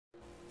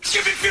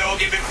Give me fuel,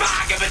 give me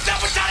fire, give me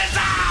double shot and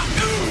time.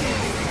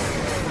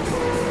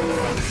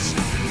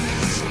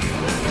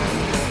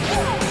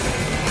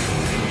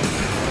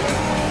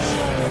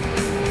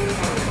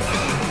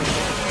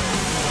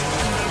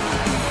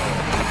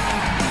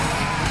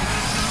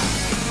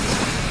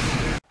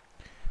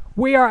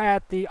 We are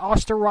at the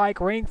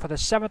Österreich Ring for the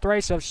 7th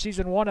race of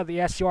Season 1 of the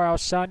SCRL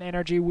Sun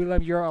Energy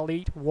Whelen Euro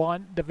Elite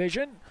 1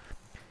 division.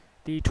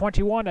 The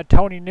 21 of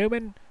Tony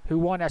Newman, who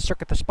won at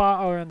Circuit the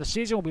Spa earlier in the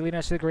season, will be leading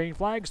us to the green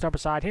flag. Starting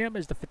beside him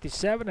is the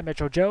 57 of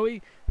Mitchell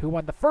Joey, who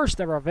won the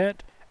first ever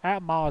event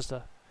at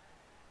Mazda.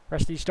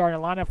 Rest of the starting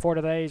lineup for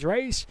today's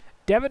race.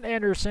 Devin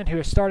Anderson, who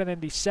is starting in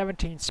the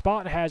 17th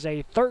spot, has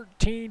a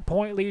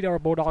 13-point lead over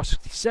Bulldog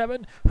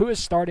 67, who is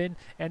starting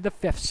in the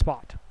 5th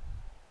spot.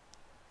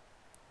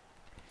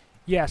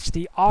 Yes,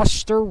 the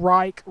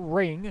Österreich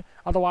Ring,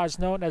 otherwise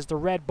known as the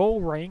Red Bull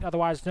Ring,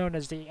 otherwise known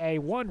as the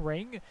A1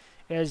 Ring,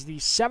 is the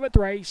 7th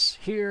race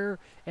here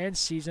in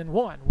Season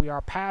 1. We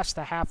are past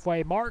the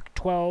halfway mark.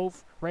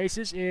 12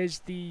 races is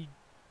the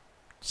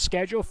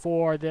schedule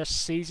for this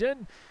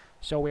season.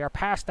 So we are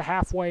past the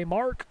halfway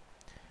mark.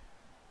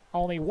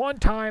 Only one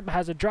time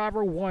has a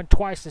driver won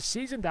twice this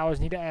season. That was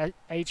Nita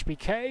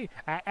HBK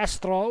at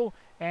Estro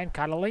and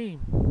Catalin.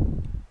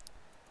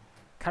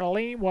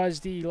 Catalin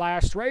was the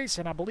last race,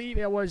 and I believe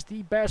it was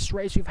the best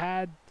race we've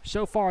had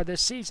so far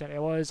this season.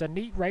 It was a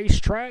neat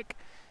racetrack,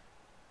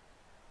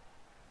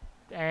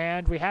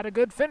 and we had a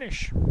good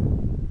finish.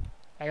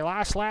 A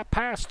last lap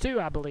pass,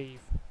 too, I believe.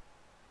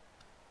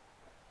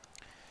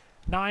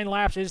 9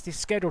 laps is the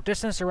scheduled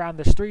distance around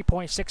this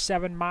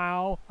 3.67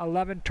 mile,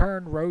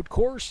 11-turn road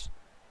course.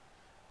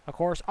 Of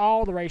course,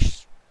 all the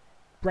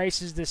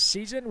races this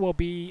season will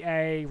be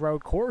a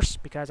road course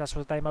because that's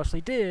what they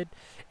mostly did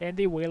in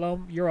the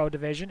Whelen Euro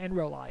division in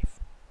real life.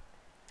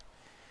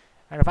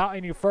 And without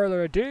any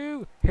further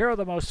ado, here are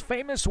the most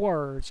famous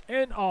words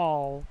in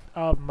all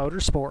of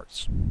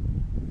motorsports.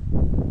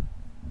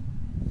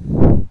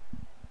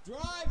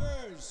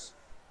 Drivers,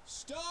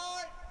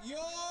 start your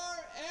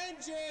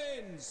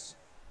engines!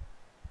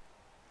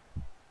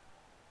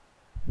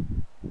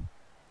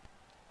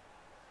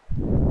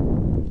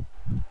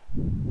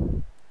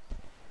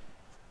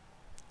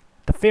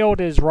 The field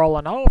is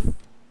rolling off.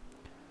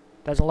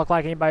 Doesn't look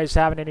like anybody's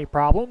having any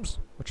problems,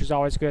 which is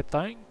always a good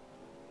thing.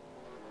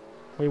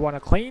 We want a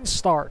clean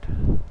start.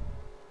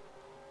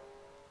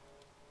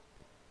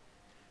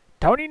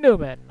 Tony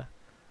Newman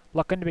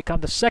looking to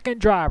become the 2nd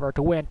driver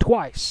to win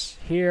twice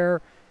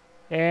here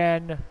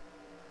in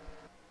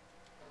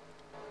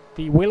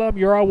the Whelen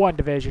Euro 1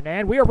 division.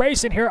 And we are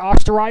racing here at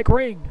Österreich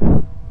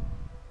Ring.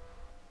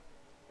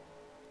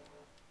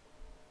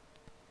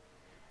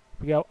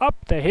 We go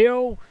up the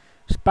hill.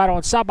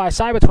 Battling side by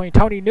side between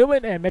Tony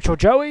Newman and Mitchell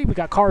Joey. We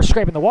got cars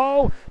scraping the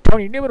wall.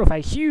 Tony Newman with a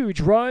huge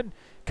run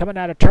coming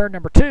out of turn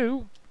number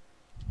 2.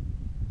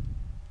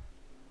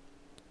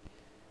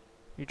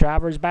 The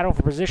drivers battling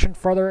for position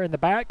further in the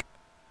back.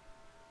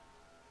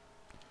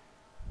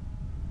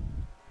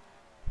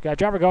 We got a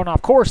driver going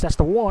off course. That's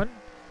the 1.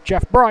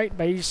 Jeff Bright,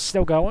 but he's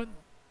still going.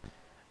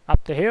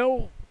 Up the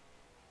hill.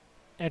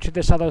 Into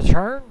this other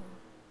turn.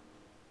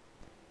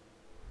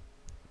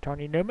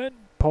 Tony Newman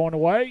pulling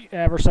away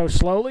ever so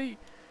slowly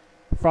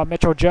from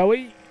Mitchell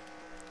Joey.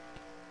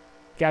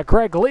 Got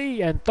Greg Lee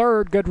in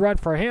 3rd. Good run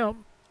for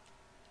him.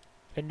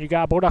 And you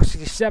got Bulldog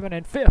 67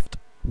 in 5th.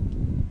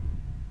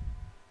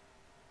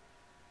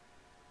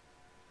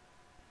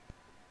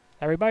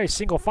 Everybody's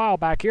single file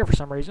back here for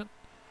some reason.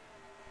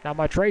 Not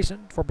much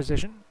racing for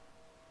position.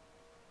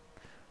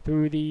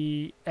 Through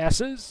the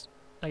S's,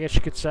 I guess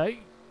you could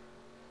say.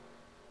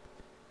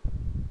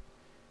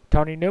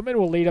 Tony Newman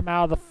will lead him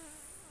out of the...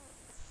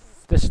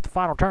 This is the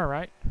final turn,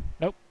 right?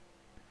 Nope.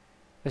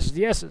 This is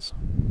the S's.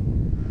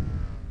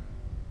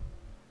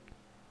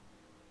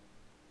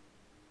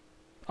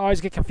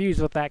 Always get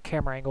confused with that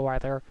camera angle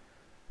right there.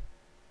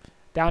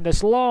 Down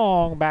this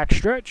long back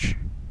stretch.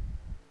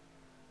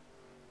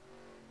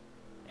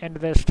 Into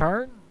this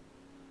turn.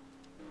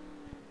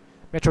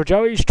 Mitchell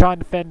Joey's trying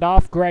to fend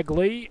off Greg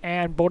Lee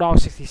and Bulldog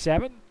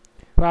 67,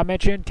 who I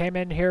mentioned came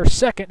in here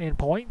 2nd in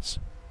points.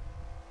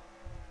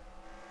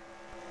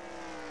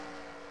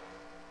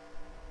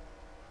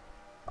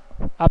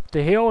 Up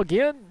the hill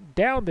again,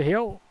 down the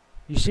hill.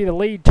 You see the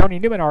lead Tony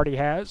Newman already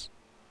has.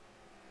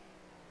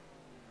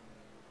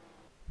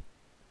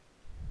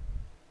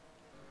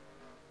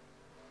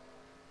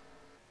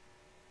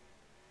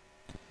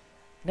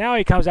 Now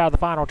he comes out of the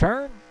final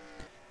turn.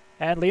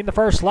 And leading the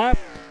first lap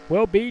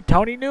will be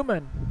Tony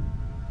Newman.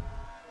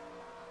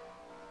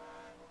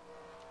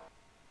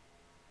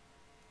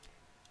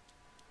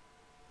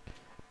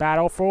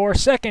 Battle for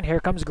 2nd. Here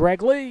comes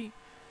Greg Lee.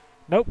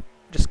 Nope.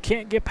 Just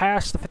can't get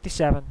past the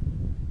 57.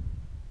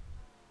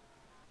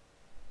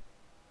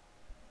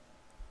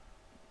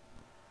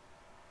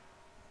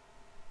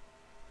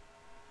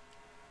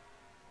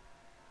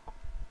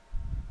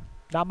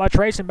 Not much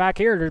racing back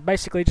here. They're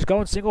basically just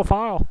going single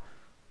file.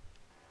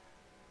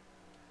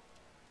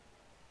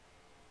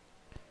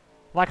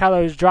 Like how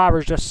those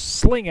drivers just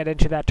sling it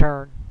into that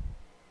turn.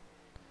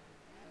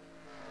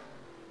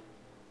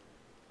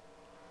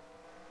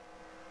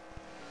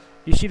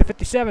 You see the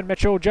 57,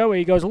 Mitchell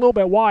Joey goes a little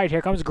bit wide.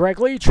 Here comes Greg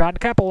Lee trying to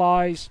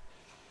capitalize.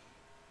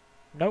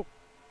 Nope.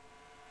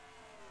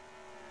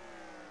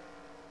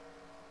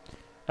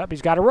 Up,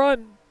 he's got to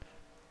run.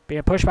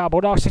 Being pushed by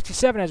Bulldog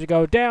 67 as we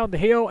go down the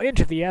hill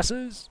into the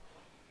S's.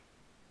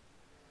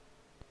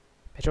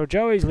 Mitchell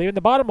Joey's leaving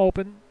the bottom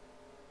open.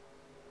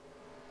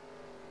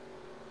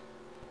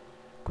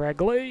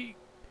 Greg Lee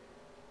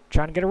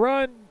trying to get a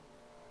run.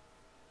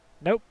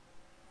 Nope.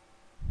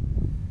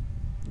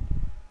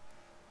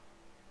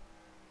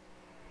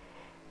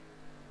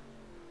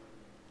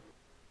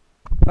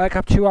 Back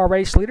up to our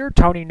race leader,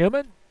 Tony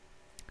Newman,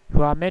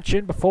 who I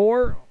mentioned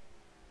before.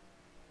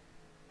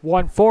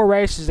 Won 4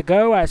 races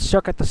ago at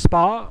Circuit the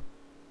Spa.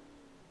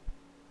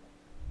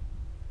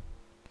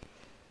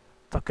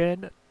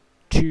 Looking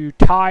to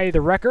tie the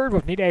record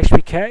with Nita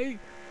HBK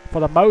for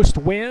the most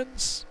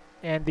wins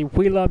in the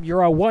Whelen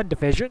Euro 1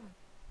 division.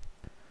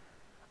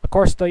 Of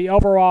course, the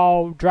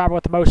overall driver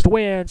with the most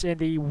wins in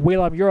the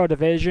Whelen Euro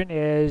division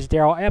is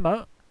Daryl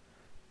Emma.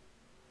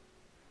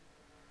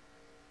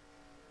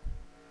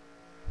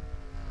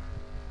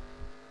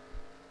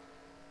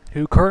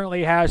 Who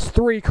currently has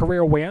 3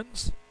 career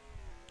wins.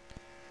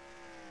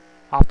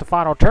 Off the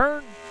final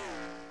turn,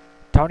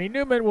 Tony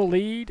Newman will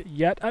lead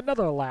yet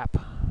another lap.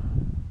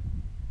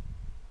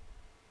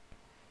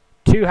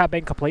 2 have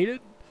been completed.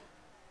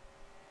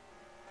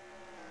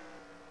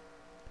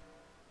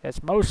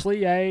 It's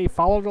mostly a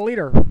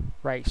follow-the-leader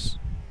race.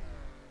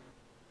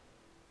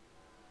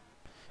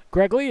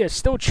 Greg Lee is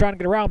still trying to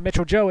get around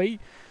Mitchell Joey.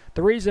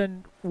 The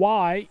reason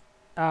why,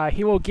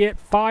 he will get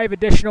 5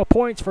 additional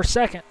points for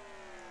second.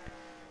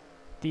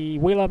 The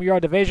Whelen Euro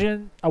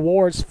Division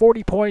awards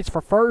 40 points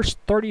for first,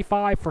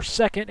 35 for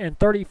second, and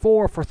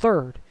 34 for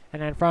third.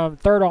 And then from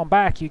third on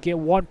back, you get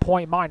 1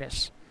 point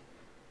minus.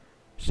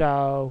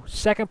 So,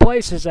 second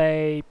place is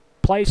a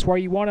place where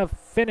you want to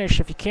finish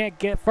if you can't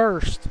get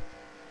first.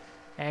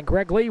 And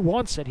Greg Lee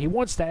wants it. He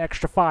wants that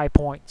extra 5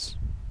 points.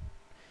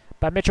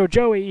 But Mitchell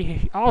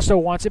Joey also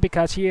wants it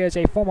because he is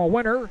a former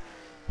winner.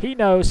 He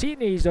knows he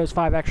needs those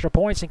 5 extra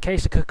points in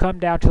case it could come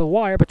down to the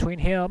wire between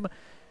him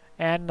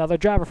and another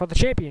driver for the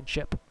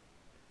championship.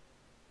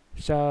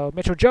 So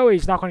Mitchell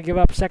Joey's not going to give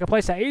up second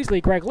place that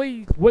easily. Greg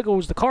Lee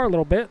wiggles the car a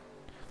little bit.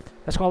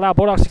 That's going to allow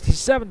Bulldog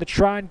 67 to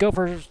try and go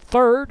for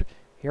third.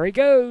 Here he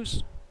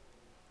goes.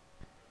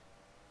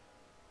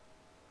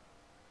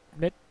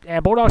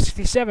 And Bulldog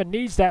 67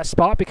 needs that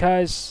spot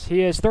because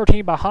he is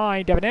 13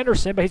 behind Devin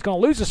Anderson, but he's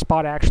going to lose a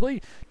spot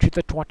actually to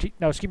the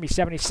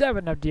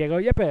 77 of Diego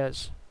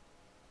Yepes.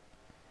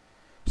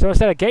 So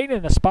instead of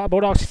gaining the spot,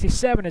 Bulldog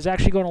 67 is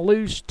actually going to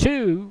lose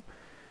 2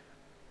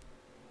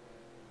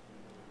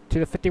 to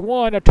the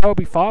 51 of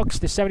Toby Fox,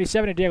 the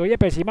 77 of Diego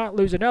Yepes. He might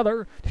lose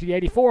another to the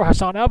 84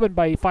 Hassan Alban,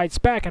 but he fights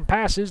back and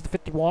passes the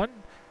 51.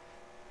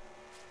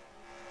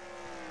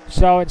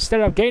 So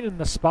instead of gaining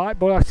the spot,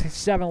 Bulldog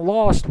 67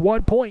 lost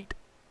 1 point.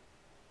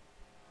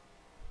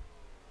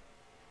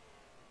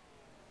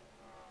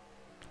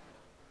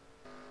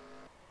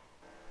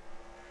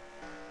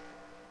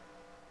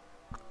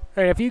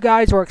 And if you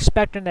guys were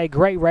expecting a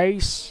great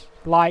race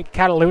like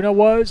Cataluna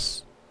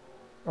was,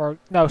 or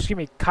no, excuse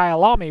me,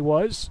 Kyalami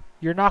was,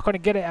 you're not going to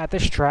get it at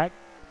this track.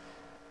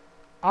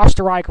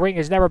 Oostenrijk Ring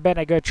has never been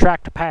a good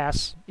track to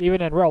pass,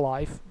 even in real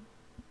life.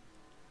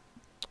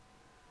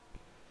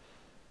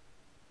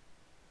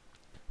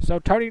 So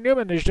Tony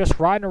Newman is just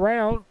riding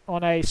around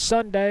on a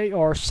Sunday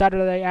or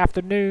Saturday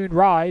afternoon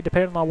ride,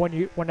 depending on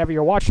whenever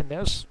you're watching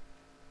this.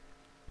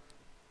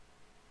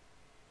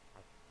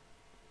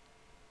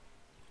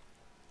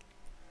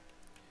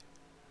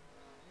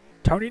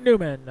 Tony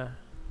Newman.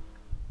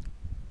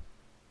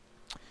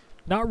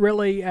 Not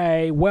really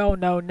a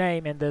well-known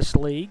name in this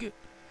league.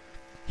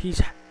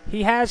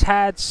 He has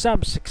had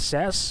some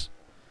success,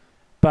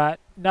 but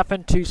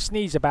nothing to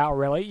sneeze about,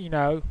 really. You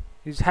know,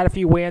 he's had a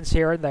few wins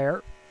here and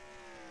there.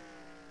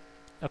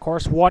 Of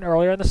course, one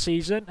earlier in the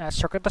season at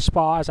Circuit the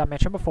Spa, as I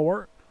mentioned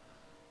before.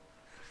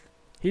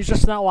 He's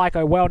just not like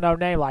a well-known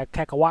name like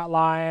Keka White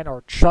Lion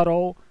or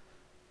Shuttle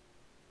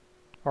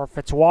or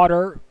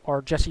Fitzwater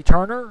or Jesse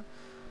Turner,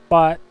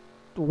 but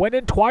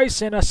winning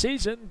twice in a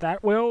season,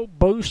 that will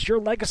boost your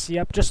legacy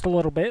up just a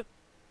little bit,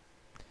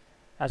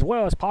 as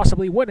well as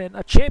possibly winning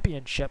a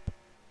championship.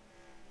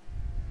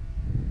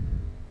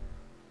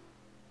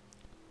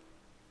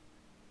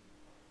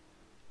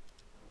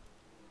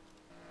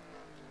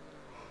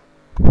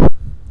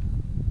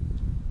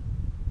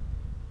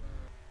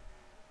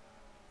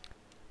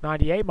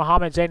 '98,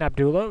 Mohammed Zain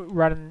Abdullah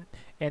running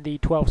in the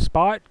 12th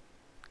spot.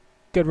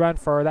 Good run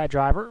for that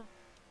driver.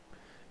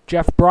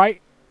 Jeff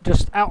Bright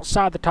just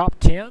outside the top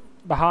 10,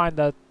 behind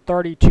the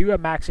 32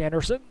 of Max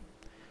Anderson,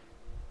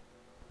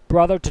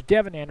 brother to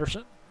Devin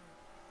Anderson.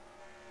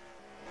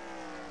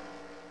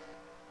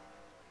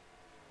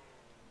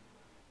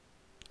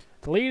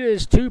 The lead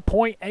is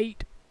 2.8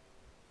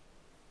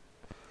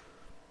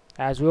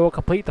 as we will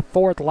complete the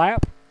 4th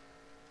lap.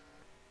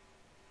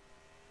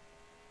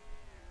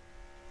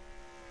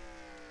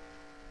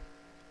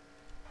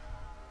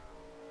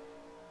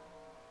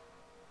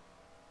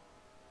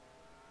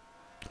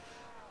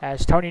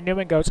 as Tony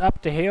Newman goes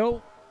up the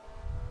hill.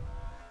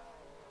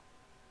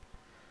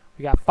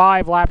 We got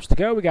 5 laps to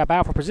go. We got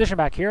battle for position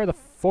back here. The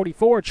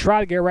 44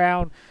 try to get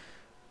around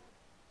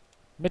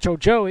Mitchell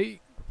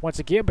Joey once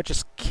again, but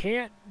just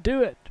can't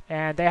do it.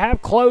 And they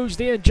have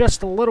closed in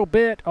just a little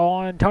bit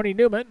on Tony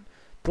Newman.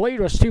 The lead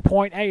was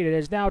 2.8. It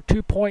is now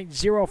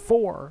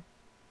 2.04.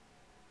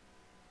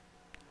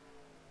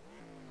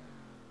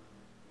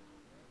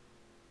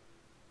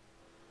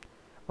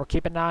 We're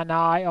keeping an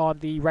eye on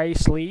the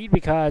race lead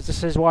because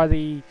this is where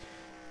the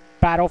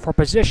battle for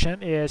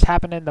position is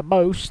happening the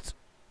most,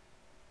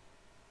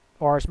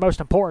 or is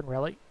most important,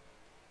 really.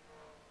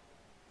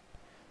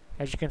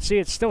 As you can see,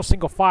 it's still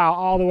single file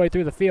all the way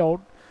through the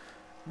field.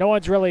 No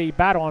one's really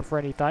battling for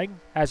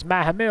anything, as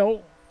Matt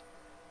Hamill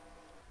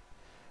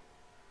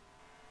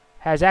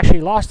has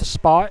actually lost a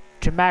spot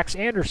to Max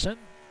Anderson.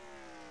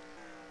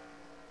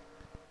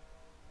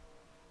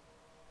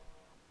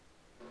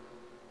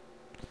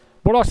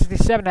 Bulldog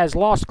 67 has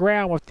lost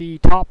ground with the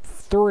top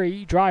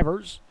 3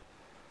 drivers,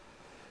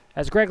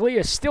 as Greg Lee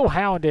is still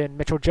hounding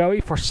Mitchell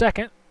Joey for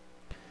second.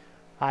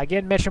 I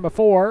again mentioned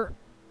before,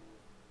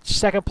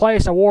 second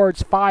place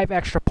awards 5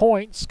 extra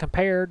points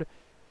compared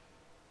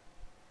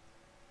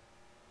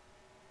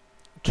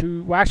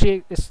to, well,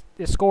 actually, this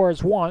score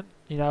is 1,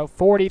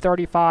 40,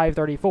 35,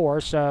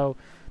 34. So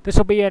this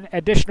will be an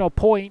additional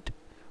point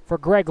for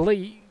Greg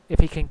Lee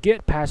if he can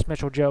get past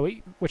Mitchell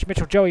Joey, which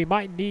Mitchell Joey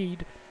might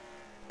need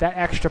that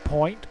extra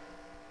point.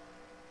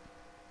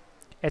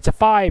 It's a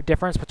 5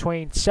 difference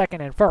between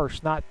second and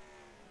first, not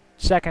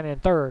second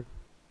and third.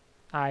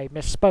 I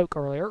misspoke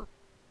earlier.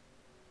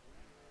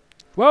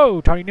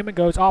 Whoa, Tony Newman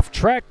goes off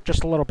track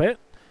just a little bit.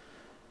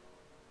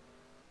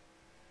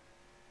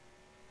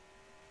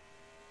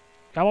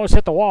 Almost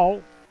hit the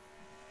wall.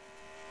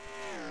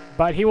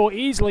 But he will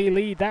easily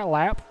lead that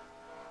lap.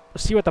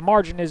 Let's see what the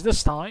margin is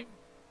this time.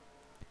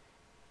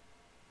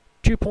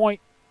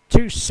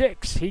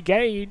 2.26. He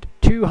gained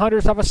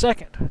 0.02 of a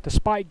second,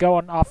 despite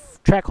going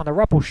off track on the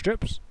rumble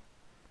strips.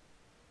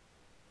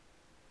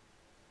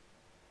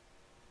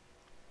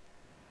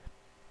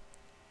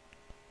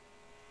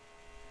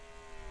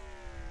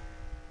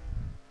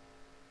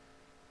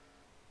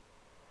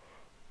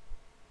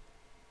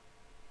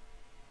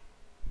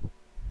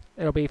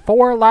 It'll be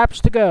 4 laps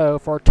to go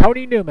for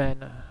Tony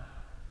Newman.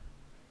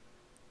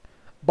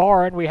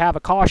 Barring we have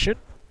a caution,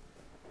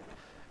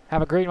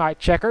 have a green light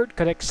checkered,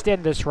 could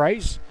extend this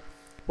race,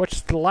 which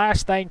is the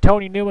last thing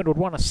Tony Newman would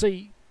want to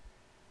see.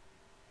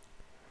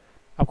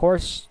 Of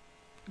course,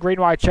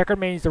 green white checkered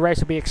means the race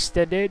will be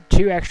extended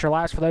 2 extra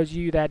laps for those of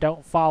you that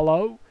don't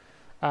follow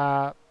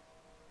NASCAR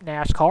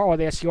or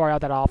the SCRL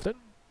that often.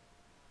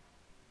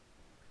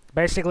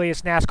 Basically,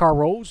 it's NASCAR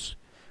rules.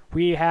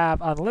 We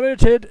have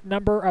unlimited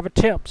number of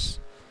attempts,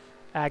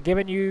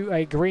 giving you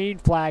a green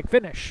flag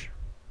finish.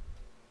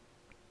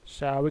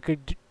 So we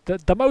could,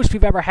 the most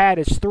we've ever had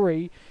is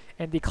 3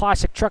 in the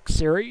Classic Truck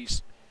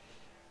Series.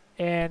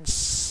 In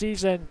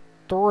Season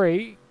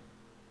 3,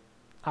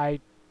 I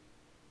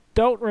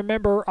don't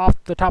remember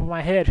off the top of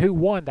my head who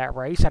won that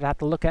race. I'd have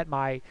to look at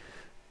my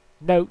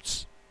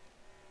notes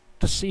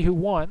to see who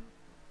won.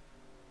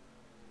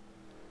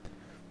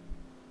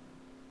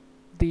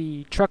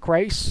 The truck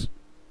race,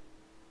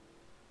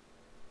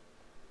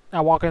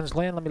 Watkins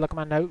Glen, let me look at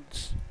my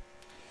notes.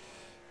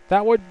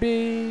 That would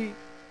be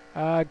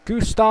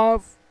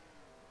Gusto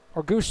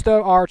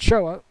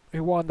Archoa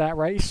who won that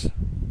race.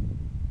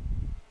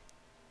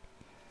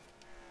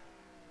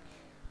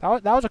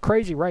 That was a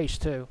crazy race,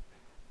 too.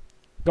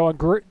 Going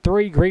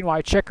 3 green,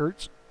 white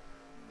checkers.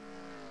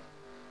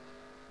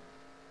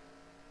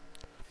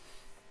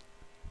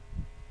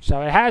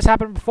 So it has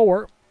happened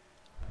before.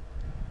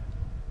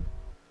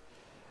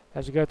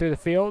 As we go through the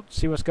field,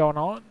 see what's going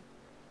on.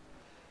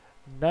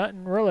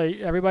 Nothing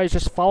really. Everybody's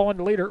just following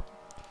the leader.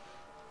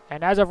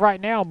 And as of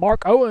right now,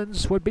 Mark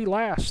Owens would be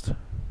last.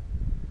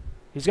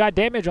 He's got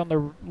damage on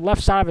the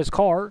left side of his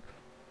car.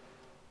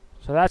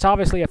 So that's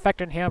obviously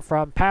affecting him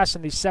from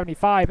passing the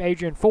 75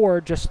 Adrian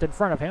Ford just in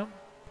front of him.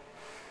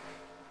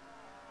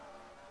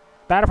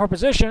 Battle for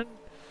position.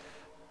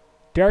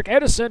 Derek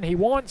Edison, he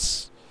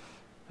wants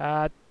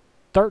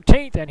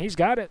 13th, and he's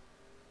got it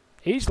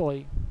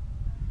easily.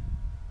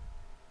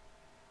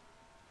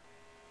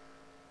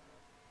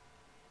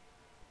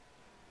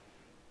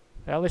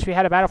 Well, at least we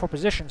had a battle for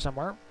position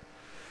somewhere.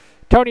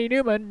 Tony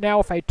Newman now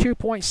with a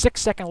 2.6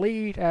 second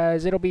lead,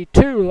 as it'll be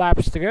 2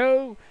 laps to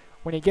go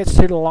when he gets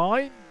to the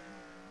line.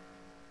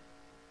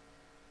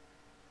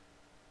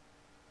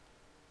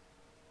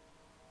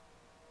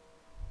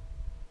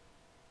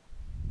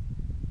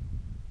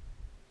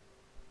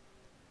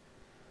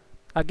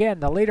 Again,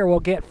 the leader will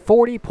get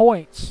 40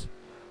 points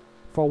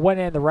for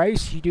winning the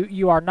race.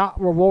 You are not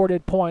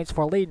rewarded points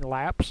for leading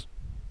laps.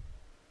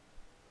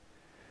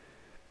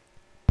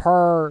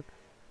 Per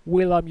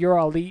Whelen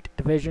Euro Elite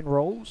Division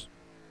rules.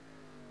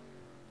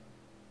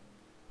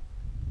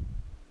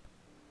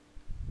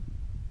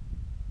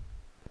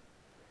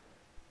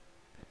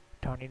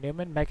 Tony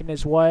Newman making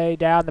his way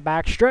down the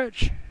back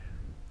stretch.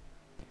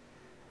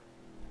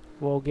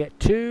 will get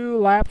 2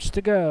 laps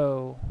to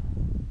go.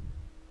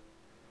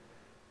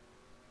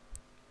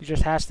 He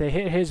just has to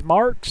hit his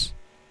marks,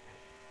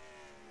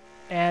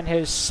 and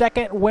his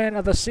second win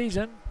of the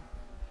season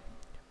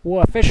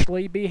will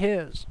officially be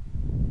his.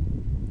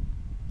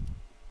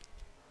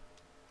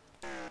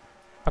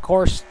 Of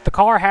course, the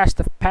car has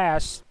to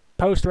pass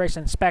post-race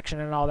inspection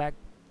and all that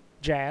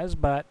jazz,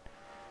 but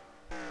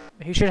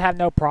he should have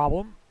no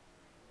problem.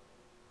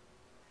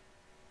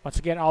 Once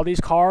again, all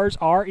these cars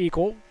are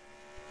equal.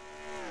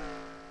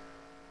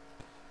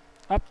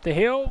 Up the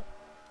hill.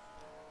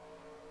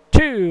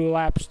 2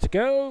 laps to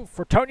go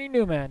for Tony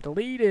Newman. The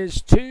lead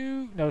is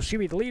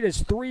the lead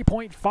is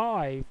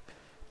 3.5.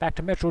 Back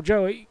to Mitchell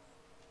Joey.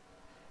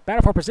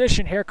 Battle for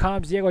position. Here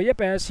comes Diego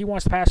Yepes. He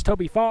wants to pass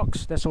Toby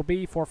Fox. This will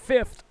be for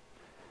 5th.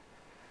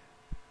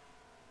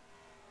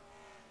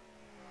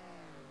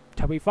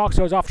 Toby Fox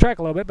goes off track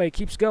a little bit, but he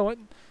keeps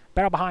going.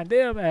 Battle behind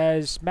them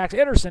as Max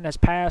Anderson has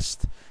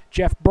passed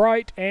Jeff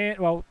Bright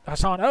and,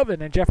 Hassan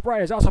Oven, and Jeff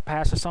Bright has also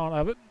passed Hassan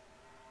Oven.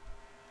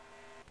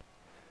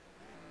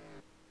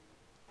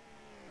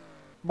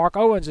 Mark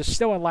Owens is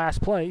still in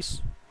last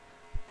place,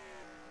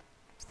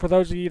 for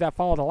those of you that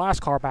follow the last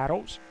car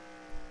battles.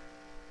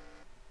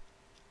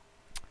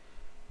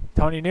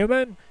 Tony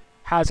Newman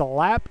has a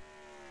lap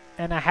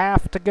and a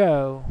half to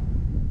go.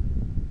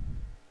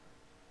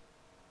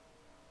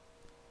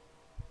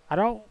 I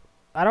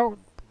don't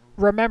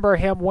remember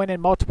him winning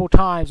multiple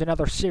times in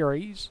other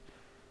series.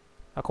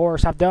 Of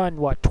course, I've done,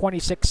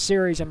 26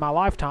 series in my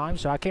lifetime,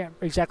 so I can't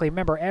exactly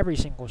remember every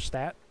single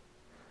stat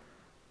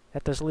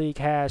that this league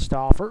has to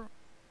offer.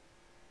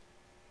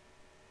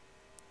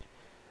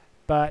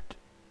 But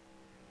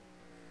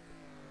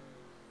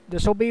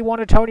this will be one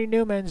of Tony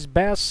Newman's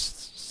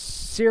best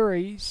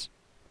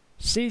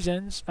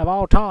seasons of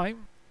all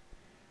time,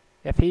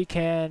 if he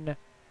can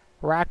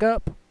rack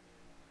up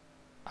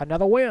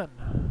another win.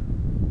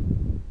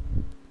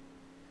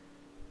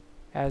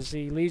 As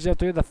he leads up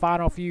through the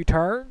final few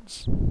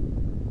turns.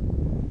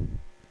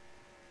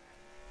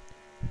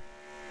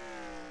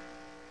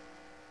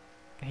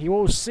 He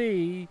will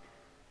see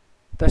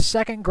the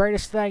second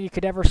greatest thing you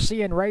could ever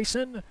see in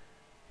racing,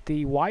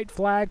 the white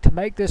flag to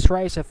make this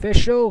race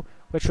official,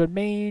 which would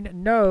mean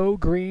no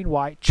green,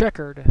 white,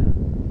 checkered.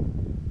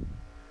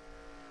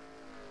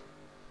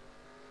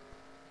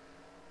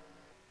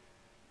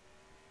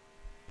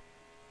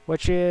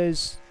 Which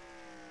is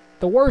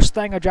the worst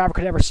thing a driver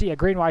could ever see, a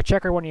green, white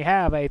checker, when you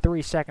have a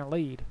 3-second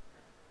lead.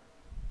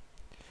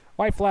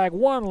 White flag,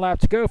 1 lap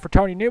to go for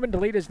Tony Newman. The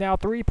lead is now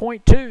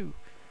 3.2.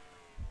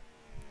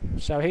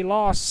 So he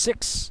lost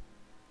 0.6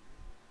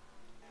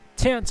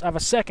 of a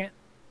second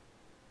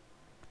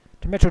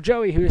to Mitchell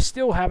Joey, who is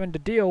still having to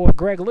deal with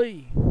Greg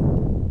Lee.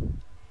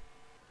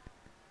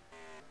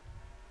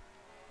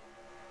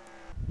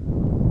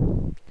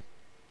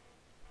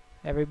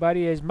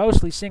 Everybody is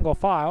mostly single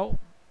file.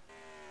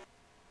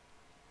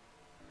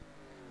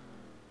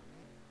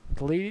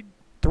 The lead,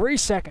 3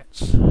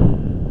 seconds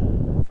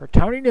for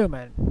Tony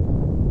Newman.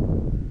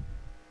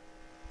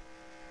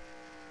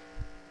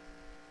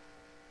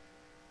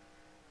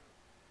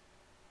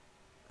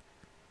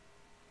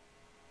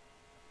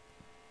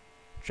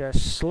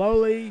 Just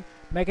slowly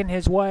making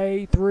his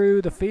way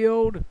through the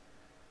field.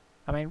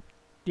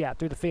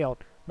 Through the field.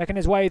 Making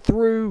his way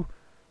through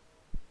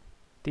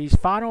these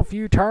final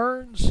few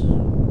turns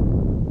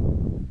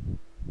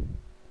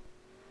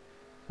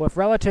with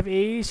relative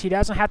ease. He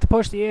doesn't have to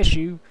push the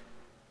issue.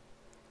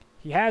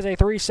 He has a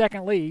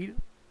 3-second lead.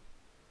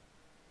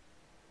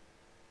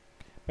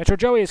 Mitchell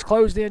Joey has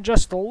closed in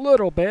just a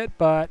little bit,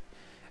 but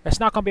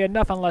it's not going to be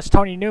enough unless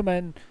Tony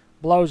Newman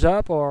blows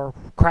up or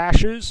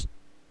crashes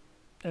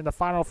in the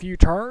final few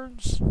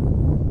turns.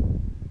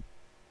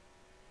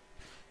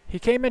 He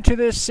came into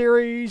this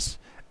series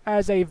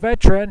as a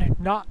veteran,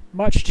 not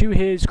much to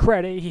his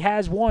credit. He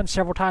has won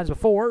several times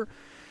before.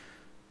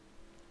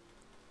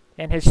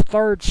 In his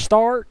 3rd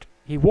start,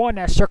 he won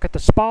at Circuit de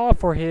Spa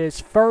for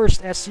his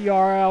first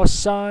SCRL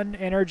Sun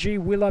Energy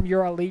Whelen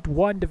Euro Elite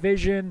 1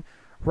 Division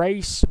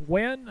race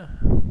win.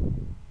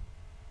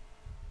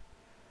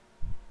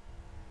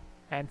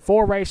 And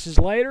 4 races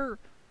later,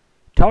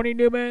 Tony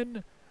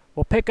Newman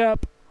will pick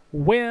up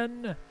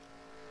win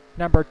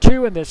number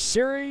 2 in this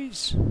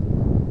series.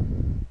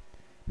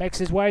 Makes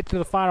his way to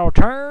the final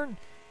turn.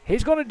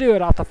 He's going to do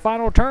it off the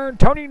final turn.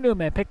 Tony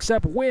Newman picks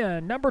up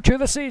win number 2 of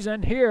the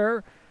season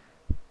here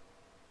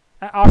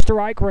at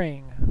Österreich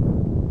Ring.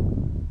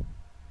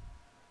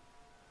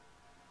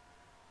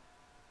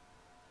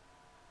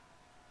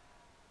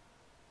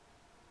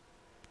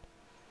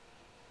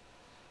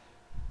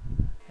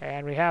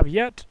 And we have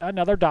yet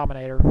another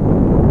Dominator.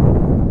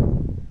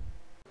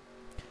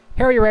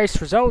 Harry race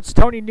results.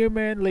 Tony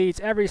Newman leads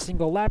every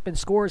single lap and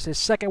scores his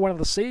second win of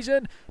the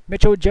season.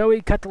 Mitchell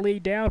Joey cut the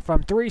lead down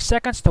from 3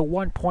 seconds to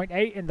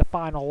 1.8 in the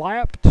final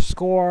lap to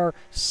score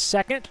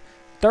second.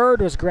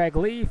 Third was Greg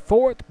Lee.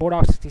 4th,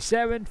 Bulldog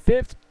 67.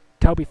 5th,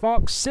 Toby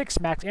Fox.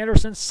 6th, Max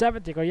Anderson.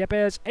 7th, Diego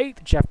Yepes.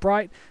 8th, Jeff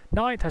Bright.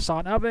 9th,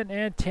 Hassan Oven.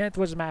 And 10th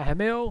was Matt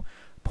Hamill.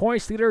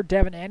 Points leader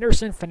Devin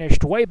Anderson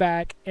finished way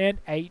back in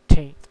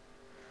 18th.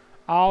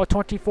 All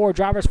 24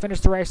 drivers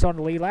finished the race on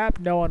the lead lap.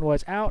 No one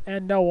was out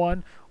and no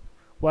one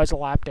was a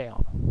lap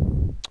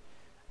down.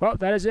 Well,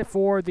 that is it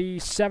for the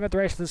 7th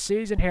race of the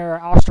season here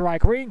at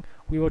Osterreich Ring.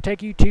 We will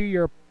take you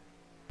to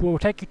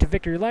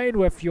victory lane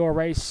with your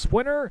race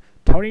winner,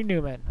 Tony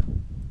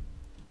Newman.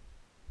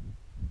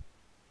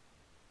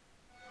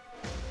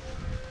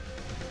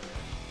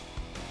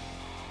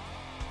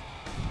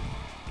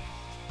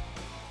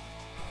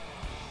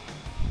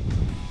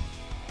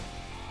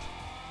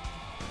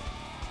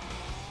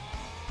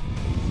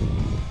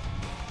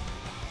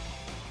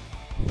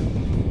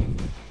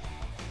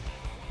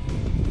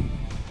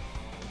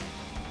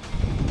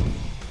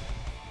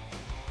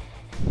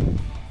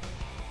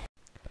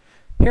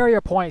 Here are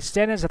your point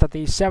standings after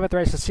the 7th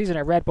race of the season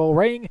at Red Bull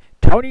Ring.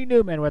 Tony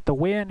Newman with the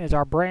win is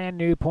our brand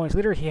new points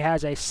leader. He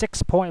has a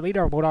 6-point lead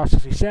over Bulldog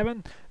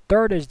 67.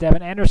 Third is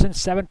Devin Anderson,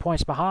 7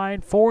 points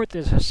behind. Fourth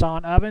is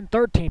Hassan Oven,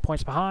 13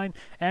 points behind.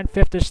 And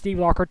fifth is Steve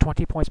Locker,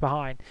 20 points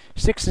behind.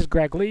 Sixth is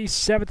Greg Lee.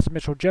 Seventh is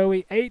Mitchell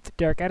Joey. Eighth,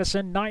 Derek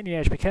Edison. Ninth,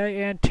 Neej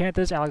Piquet. And 10th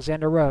is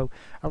Alexander Rowe.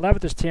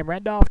 11th is Tim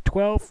Randolph.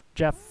 12th,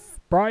 Jeff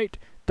Bright.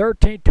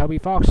 13th, Toby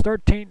Fox.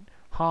 13th,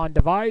 Han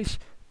Device.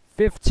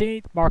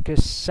 15th,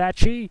 Marcus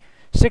Sachi.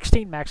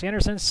 16, Max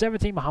Anderson.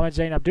 17, Mohamed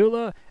Zain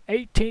Abdullah.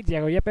 18,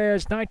 Diego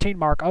Yepes. 19,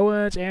 Mark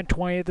Owens. And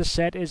 20th, the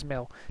set is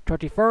Mill.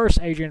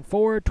 21st, Adrian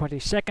Ford.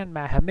 22nd,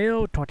 Matt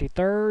Hamill.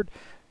 23rd,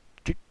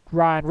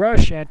 Ryan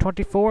Rush. And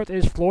 24th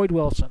is Floyd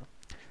Wilson.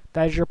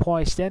 That is your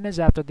point standings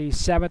after the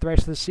 7th race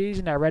of the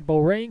season at Red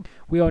Bull Ring.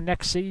 We will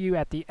next see you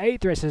at the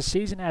 8th race of the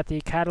season at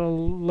the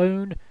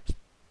Catalan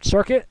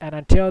Circuit. And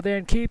until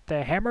then, keep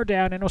the hammer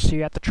down and we'll see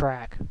you at the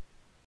track.